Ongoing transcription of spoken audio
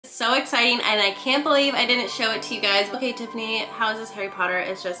so exciting and I can't believe I didn't show it to you guys. Okay, Tiffany, how is this Harry Potter?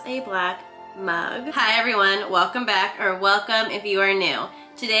 It's just a black mug. Hi everyone, welcome back, or welcome if you are new.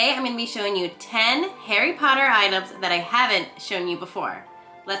 Today I'm going to be showing you 10 Harry Potter items that I haven't shown you before.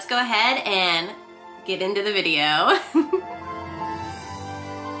 Let's go ahead and get into the video.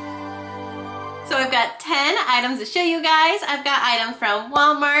 So I've got 10 items to show you guys. I've got items from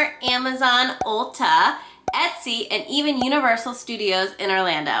Walmart, Amazon, Ulta, Etsy, and even Universal Studios in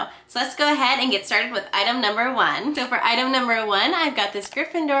Orlando. So let's go ahead and get started with item number 1. So for item number 1, I've got this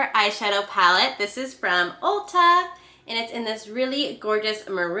Gryffindor eyeshadow palette. This is from Ulta, and it's in this really gorgeous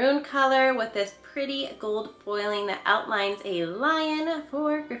maroon color with this pretty gold foiling that outlines a lion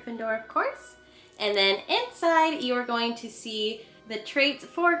for Gryffindor, of course. And then inside, you are going to see the traits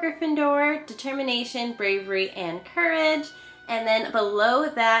for Gryffindor: determination, bravery, and courage. And then below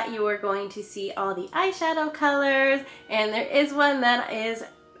that, you are going to see all the eyeshadow colors. And there is one that is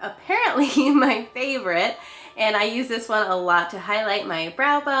apparently my favorite. And I use this one a lot to highlight my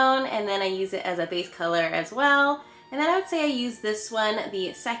brow bone. And then I use it as a base color as well. And then I would say I use this one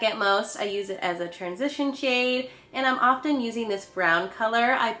the second most. I use it as a transition shade, and I'm often using this brown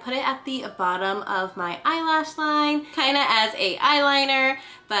color. I put it at the bottom of my eyelash line, kind of as a eyeliner,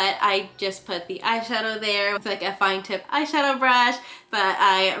 but I just put the eyeshadow there with like a fine tip eyeshadow brush. But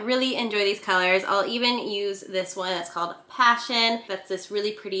I really enjoy these colors. I'll even use this one that's called Passion. That's this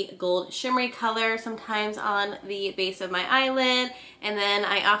really pretty gold shimmery color sometimes on the base of my eyelid. And then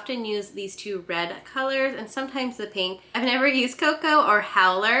I often use these two red colors and sometimes the pink. I've never used Cocoa or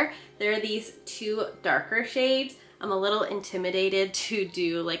Howler. They're these two darker shades. I'm a little intimidated to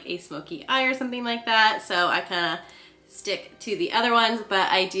do like a smoky eye or something like that, so I kind of stick to the other ones,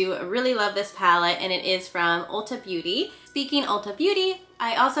 but I do really love this palette, and it is from Ulta Beauty. Speaking Ulta Beauty,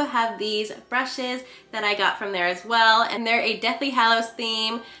 I also have these brushes that I got from there as well, and they're a Deathly Hallows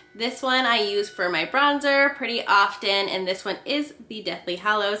theme. This one I use for my bronzer pretty often, and this one is the Deathly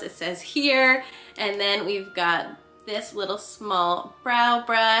Hallows, it says here. And then we've got this little small brow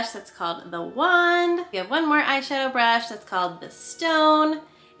brush that's called the Wand. We have one more eyeshadow brush that's called the Stone.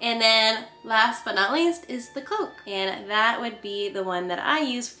 And then last but not least is the Cloak. And that would be the one that I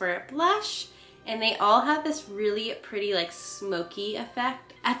use for blush. And they all have this really pretty like smoky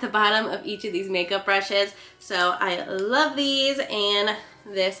effect at the bottom of each of these makeup brushes. So I love these and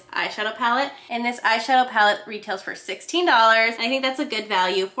this eyeshadow palette. And this eyeshadow palette retails for $16. I think that's a good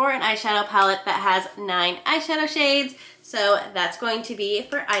value for an eyeshadow palette that has 9 eyeshadow shades. So that's going to be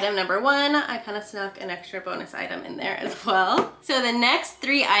for item number 1. I kind of snuck an extra bonus item in there as well. So the next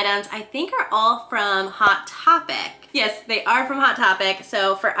 3 items I think are all from Hot Topic. Yes, they are from Hot Topic.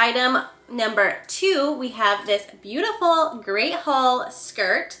 So for item number 2, we have this beautiful Great Haul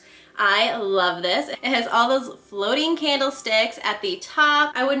skirt. I love this. It has all those floating candlesticks at the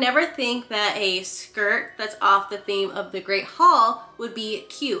top. I would never think that a skirt that's off the theme of the Great Hall would be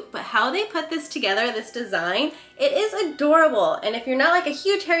cute, but how they put this together, this design, it is adorable. And if you're not like a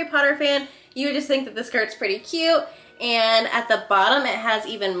huge Harry Potter fan, you would just think that the skirt's pretty cute. And at the bottom, it has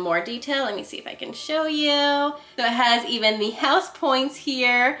even more detail. Let me see if I can show you. So it has even the house points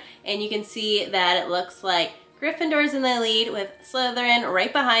here, and you can see that it looks like Gryffindor's in the lead with Slytherin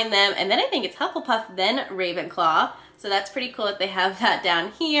right behind them, and then I think it's Hufflepuff, then Ravenclaw. So that's pretty cool that they have that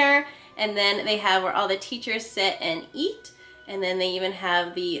down here. And then they have where all the teachers sit and eat. And then they even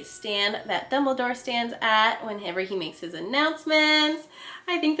have the stand that Dumbledore stands at whenever he makes his announcements.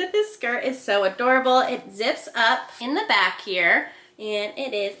 I think that this skirt is so adorable. It zips up in the back here, and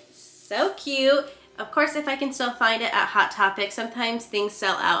it is so cute. Of course, if I can still find it at Hot Topic, sometimes things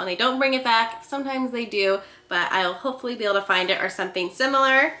sell out and they don't bring it back. Sometimes they do, but I'll hopefully be able to find it or something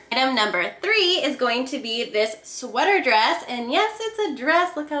similar. Item number 3 is going to be this sweater dress. And yes, it's a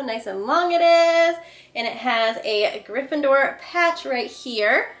dress. Look how nice and long it is. And it has a Gryffindor patch right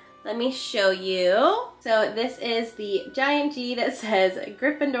here. Let me show you. So this is the giant G that says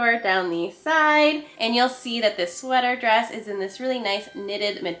Gryffindor down the side. And you'll see that this sweater dress is in this really nice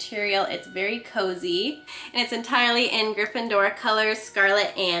knitted material. It's very cozy. And it's entirely in Gryffindor colors,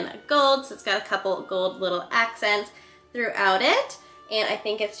 scarlet and gold. So it's got a couple gold little accents throughout it. And I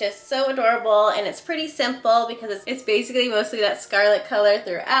think it's just so adorable, and it's pretty simple because it's basically mostly that scarlet color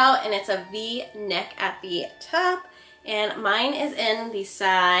throughout, and it's a V neck at the top. And mine is in the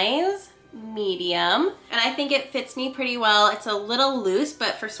size medium, and I think it fits me pretty well. It's a little loose,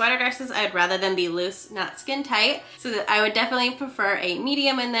 but for sweater dresses, I'd rather them be loose, not skin tight. So that I would definitely prefer a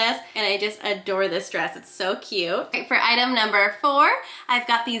medium in this, and I just adore this dress. It's so cute. Right, for item number 4, I've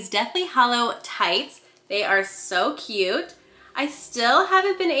got these Deathly Hallow tights. They are so cute. I still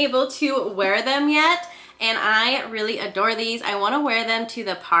haven't been able to wear them yet, and I really adore these. I want to wear them to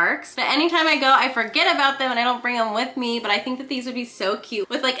the parks, but anytime I go, I forget about them and I don't bring them with me, but I think that these would be so cute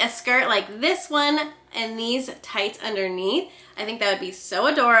with like a skirt like this one and these tights underneath. I think that would be so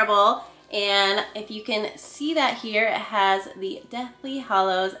adorable. And if you can see that here, it has the Deathly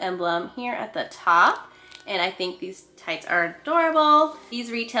Hallows emblem here at the top. And I think these tights are adorable.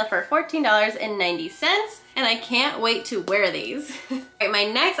 These retail for $14.90, and I can't wait to wear these. All right, my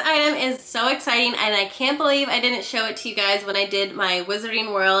next item is so exciting, and I can't believe I didn't show it to you guys when I did my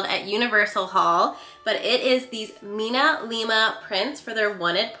Wizarding World at Universal haul, but it is these Mina Lima prints for their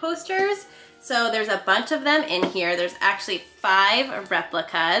wanted posters. So there's a bunch of them in here. There's actually 5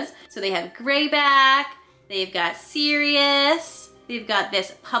 replicas. So they have Greyback, they've got Sirius, we've got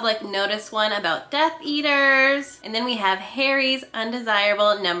this public notice one about Death Eaters, and then we have Harry's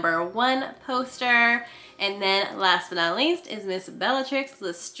Undesirable #1 poster, and then last but not least is Miss Bellatrix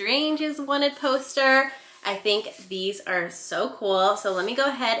Lestrange's wanted poster. I think these are so cool. So let me go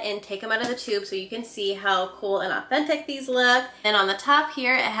ahead and take them out of the tube so you can see how cool and authentic these look. And on the top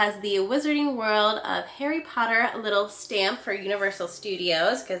here, it has the Wizarding World of Harry Potter little stamp for Universal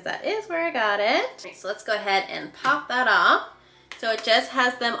Studios, because that is where I got it. All right, so let's go ahead and pop that off. So it just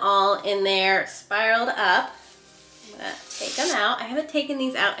has them all in there spiraled up. I'm gonna take them out. I haven't taken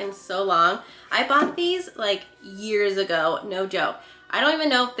these out in so long. I bought these like years ago, no joke. I don't even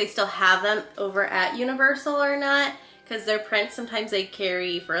know if they still have them over at Universal or not, because their prints sometimes they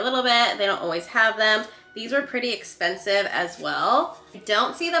carry for a little bit. They don't always have them. These were pretty expensive as well. I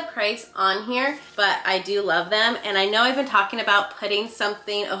don't see the price on here, but I do love them. And I know I've been talking about putting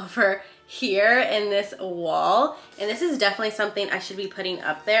something over here in this wall, and this is definitely something I should be putting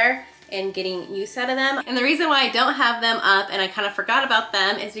up there and getting use out of them. And the reason why I don't have them up and I kind of forgot about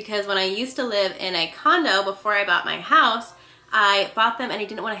them is because when I used to live in a condo before I bought my house, I bought them and I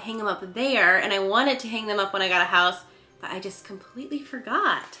didn't want to hang them up there, and I wanted to hang them up when I got a house, but I just completely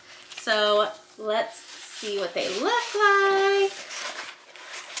forgot. So let's see what they look like.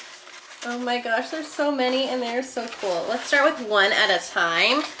 Oh my gosh, there's so many and they're so cool. Let's start with one at a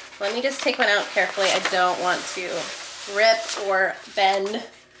time. Let me just take one out carefully. I don't want to rip or bend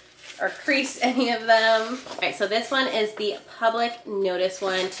or crease any of them. All right, so this one is the public notice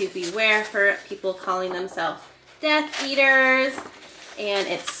one to beware for people calling themselves Death Eaters, and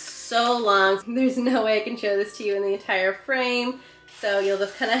it's so long. There's no way I can show this to you in the entire frame, so you'll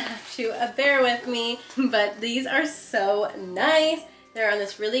just kind of have to bear with me, but these are so nice. They're on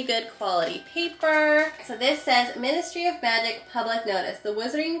this really good quality paper. So this says, Ministry of Magic public notice. The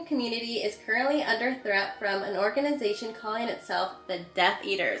wizarding community is currently under threat from an organization calling itself the Death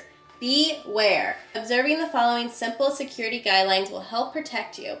Eaters. Beware. Observing the following simple security guidelines will help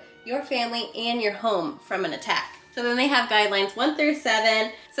protect you, your family, and your home from an attack. So then they have guidelines 1 through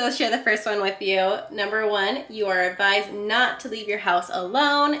 7. So I'll share the first one with you. Number 1, you are advised not to leave your house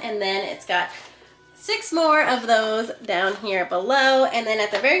alone. And then it's got 6 more of those down here below. And then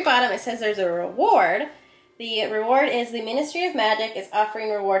at the very bottom, it says there's a reward. The reward is the Ministry of Magic is offering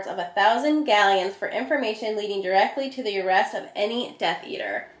rewards of 1,000 galleons for information leading directly to the arrest of any Death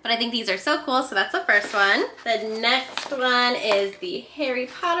Eater. But I think these are so cool, so that's the first one. The next one is the Harry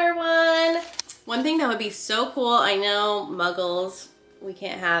Potter one. One thing that would be so cool, I know muggles, we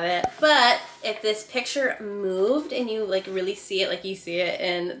can't have it, but if this picture moved and you like really see it like you see it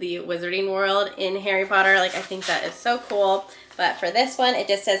in the Wizarding World in Harry Potter, like I think that is so cool. But for this one, it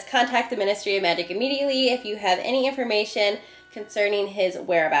just says contact the Ministry of Magic immediately if you have any information concerning his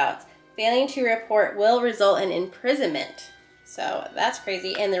whereabouts. Failing to report will result in imprisonment. So that's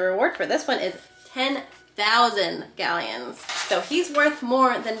crazy. And the reward for this one is 10,000 galleons. So he's worth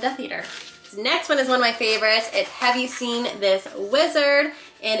more than Death Eater. This next one is one of my favorites. It's Have You Seen This Wizard?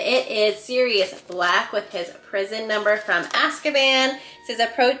 And it is Sirius Black with his prison number from Azkaban. It says,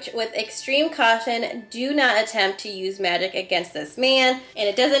 approach with extreme caution. Do not attempt to use magic against this man. And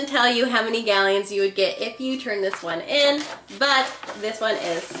it doesn't tell you how many galleons you would get if you turn this one in, but this one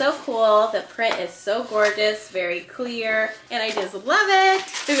is so cool. The print is so gorgeous, very clear, and I just love it.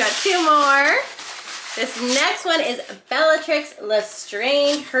 We've got 2 more. This next one is Bellatrix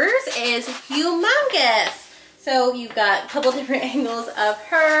Lestrange. Hers is humongous. So you've got a couple different angles of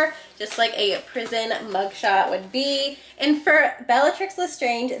her, just like a prison mugshot would be. And for Bellatrix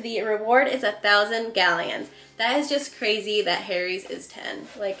Lestrange, the reward is 1,000 galleons. That is just crazy that Harry's is 10.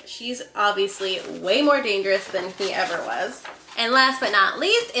 Like, she's obviously way more dangerous than he ever was. And last but not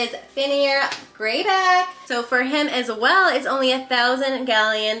least is Fenrir Greyback. So for him as well, it's only 1,000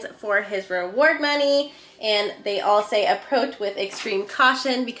 galleons for his reward money. And they all say approach with extreme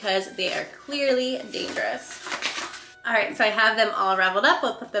caution because they are clearly dangerous. All right, so I have them all raveled up.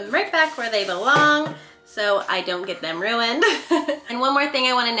 We'll put them right back where they belong. so I don't get them ruined. And one more thing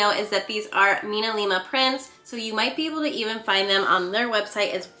I want to note is that these are Mina Lima prints, so you might be able to even find them on their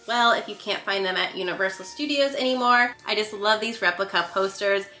website as well if you can't find them at Universal Studios anymore. I just love these replica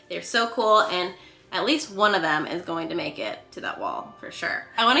posters. They're so cool, and at least one of them is going to make it to that wall for sure.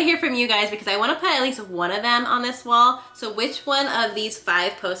 I want to hear from you guys because I want to put at least one of them on this wall. So which one of these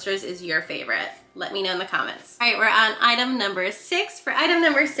 5 posters is your favorite? Let me know in the comments. All right, we're on item number 6. For item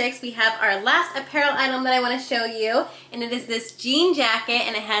number 6, we have our last apparel item that I want to show you, and it is this jean jacket,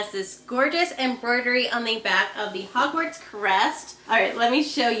 and it has this gorgeous embroidery on the back of the Hogwarts crest. All right, let me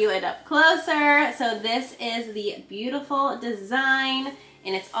show you it up closer. So this is the beautiful design,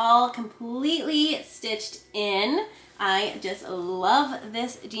 and it's all completely stitched in. I just love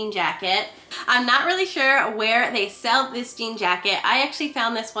this jean jacket. I'm not really sure where they sell this jean jacket. I actually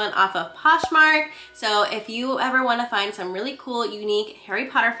found this one off of Poshmark. So if you ever want to find some really cool, unique Harry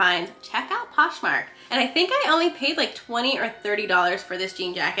Potter finds, check out Poshmark. And I think I only paid like $20 or $30 for this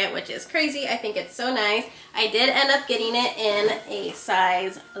jean jacket, which is crazy. I think it's so nice. I did end up getting it in a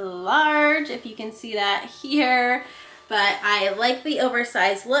size large, if you can see that here. But I like the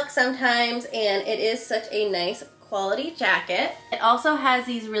oversized look sometimes, and it is such a nice quality jacket. It also has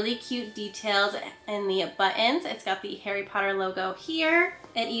these really cute details in the buttons. It's got the Harry Potter logo here.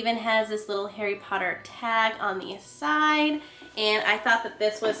 It even has this little Harry Potter tag on the side, and I thought that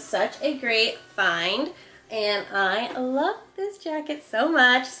this was such a great find, and I love this jacket so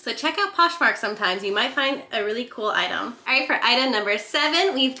much. So check out Poshmark sometimes. You might find a really cool item. All right, for item number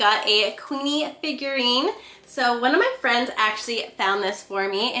 7, we've got a Queenie figurine. So one of my friends actually found this for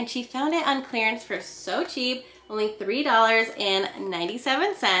me, and she found it on clearance for so cheap, only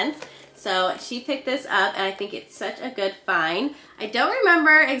 $3.97. So she picked this up, and I think it's such a good find. I don't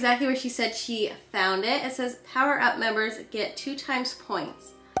remember exactly where she said she found it. It says Power Up members get 2 times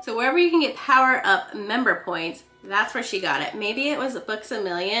points. So wherever you can get Power Up member points, that's where she got it. Maybe it was Books A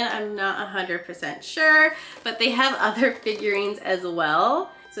Million, I'm not 100% sure, but they have other figurines as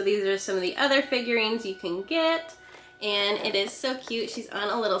well. So these are some of the other figurines you can get, and it is so cute. She's on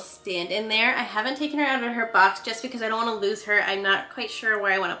a little stand in there. I haven't taken her out of her box just because I don't want to lose her. I'm not quite sure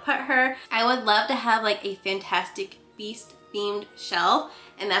where I want to put her. I would love to have like a Fantastic Beast themed shelf,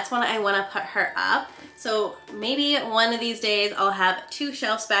 and that's when I want to put her up. So maybe one of these days I'll have 2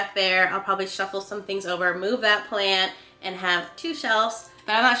 shelves back there. I'll probably shuffle some things over, move that plant, and have 2 shelves.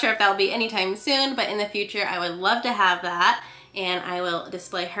 But I'm not sure if that'll be anytime soon, but in the future I would love to have that. And I will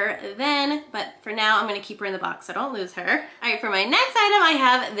display her then, but for now I'm gonna keep her in the box so I don't lose her. All right, for my next item I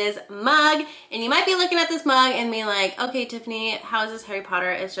have this mug, and you might be looking at this mug and being like, okay Tiffany, how is this Harry Potter?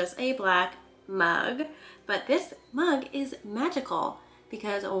 It's just a black mug. But this mug is magical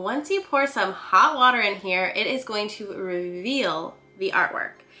because once you pour some hot water in here, it is going to reveal the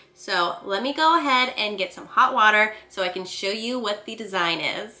artwork. So let me go ahead and get some hot water so I can show you what the design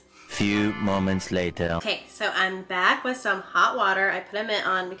is. Few moments later. Okay, so I'm back with some hot water. I put a mitt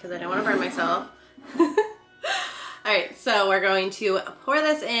on because I don't want to burn myself. All right, so we're going to pour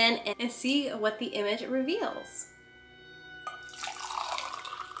this in and see what the image reveals.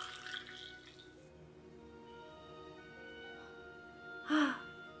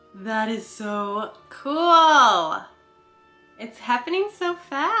 That is so cool. It's happening so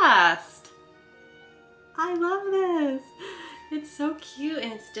fast. I love this. It's so cute,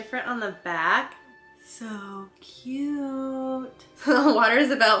 and it's different on the back. So cute. The water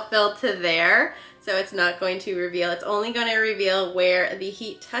is about filled to there, so it's not going to reveal. It's only going to reveal where the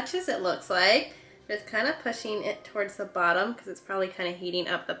heat touches, it looks like. Just kind of pushing it towards the bottom because it's probably kind of heating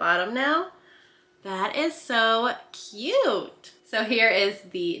up the bottom now. That is so cute. So here is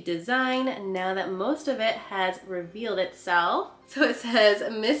the design now that most of it has revealed itself. So it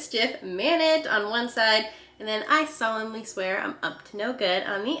says Mischief Managed on one side, and then I solemnly swear I'm up to no good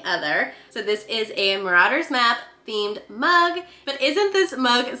on the other. So this is a Marauders Map themed mug, but isn't this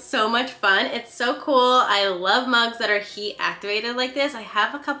mug so much fun? It's so cool. I love mugs that are heat activated like this. I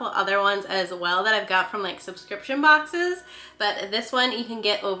have a couple other ones as well that I've got from like subscription boxes, but this one you can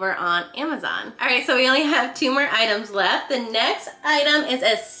get over on Amazon. All right, so we only have 2 more items left. The next item is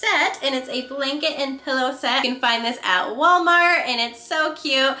a set, and it's a blanket and pillow set. You can find this at Walmart, and it's so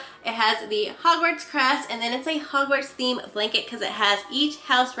cute. It has the Hogwarts crest, and then it's a Hogwarts theme blanket because it has each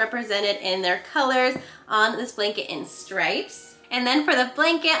house represented in their colors on this blanket in stripes. And then for the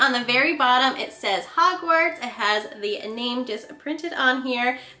blanket on the very bottom, it says Hogwarts. It has the name just printed on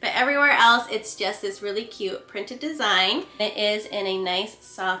here, but everywhere else it's just this really cute printed design. It is in a nice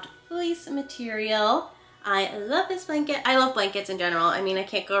soft fleece material. I love this blanket. I love blankets in general. I mean, I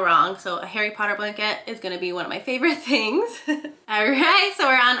can't go wrong. So a Harry Potter blanket is gonna be one of my favorite things. All right, so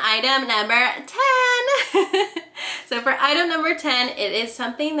we're on item number 10. So for item number 10, it is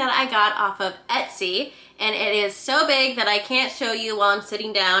something that I got off of Etsy, and it is so big that I can't show you while I'm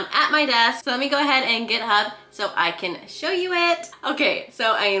sitting down at my desk. So let me go ahead and get up so I can show you it. Okay,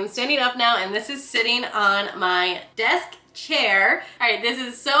 so I am standing up now, and this is sitting on my desk chair. All right, this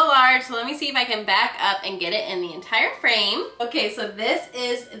is so large, so let me see if I can back up and get it in the entire frame. Okay, so this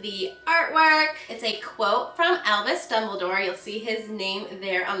is the artwork. It's a quote from Albus Dumbledore. You'll see his name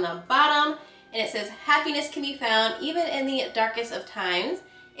there on the bottom, and it says, "Happiness can be found even in the darkest of times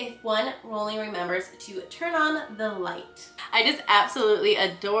if one only remembers to turn on the light." I just absolutely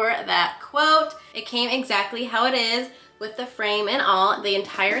adore that quote. It came exactly how it is with the frame and all. The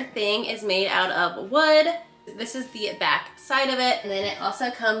entire thing is made out of wood. This is the back side of it, and then it also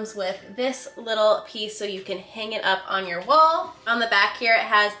comes with this little piece so you can hang it up on your wall. On the back here, it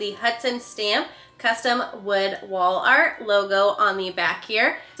has the Hudson stamp custom wood wall art logo on the back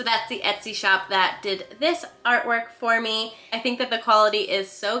here. So that's the Etsy shop that did this artwork for me. I think that the quality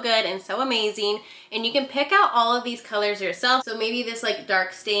is so good and so amazing, and you can pick out all of these colors yourself. So maybe this like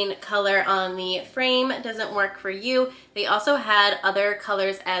dark stain color on the frame doesn't work for you. They also had other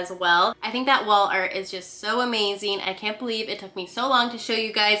colors as well. I think that wall art is just so amazing. I can't believe it took me so long to show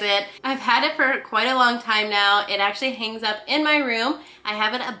you guys it. I've had it for quite a long time now. It actually hangs up in my room. I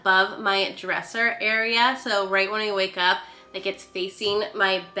have it above my dresser area, so right when I wake up, like it's facing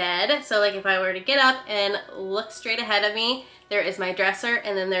my bed. So like if I were to get up and look straight ahead of me, there is my dresser,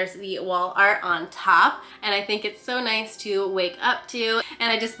 and then there's the wall art on top. And I think it's so nice to wake up to,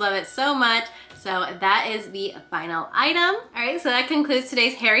 and I just love it so much. So that is the final item. All right, so that concludes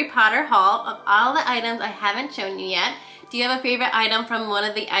today's Harry Potter haul of all the items I haven't shown you yet. Do you have a favorite item from one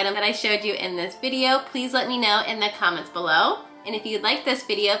of the items that I showed you in this video? Please let me know in the comments below. And if you like this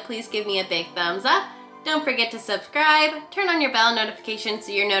video, please give me a big thumbs up. Don't forget to subscribe, turn on your bell notification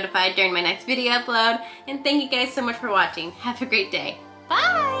so you're notified during my next video upload. And thank you guys so much for watching. Have a great day.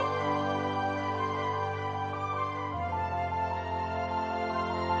 Bye!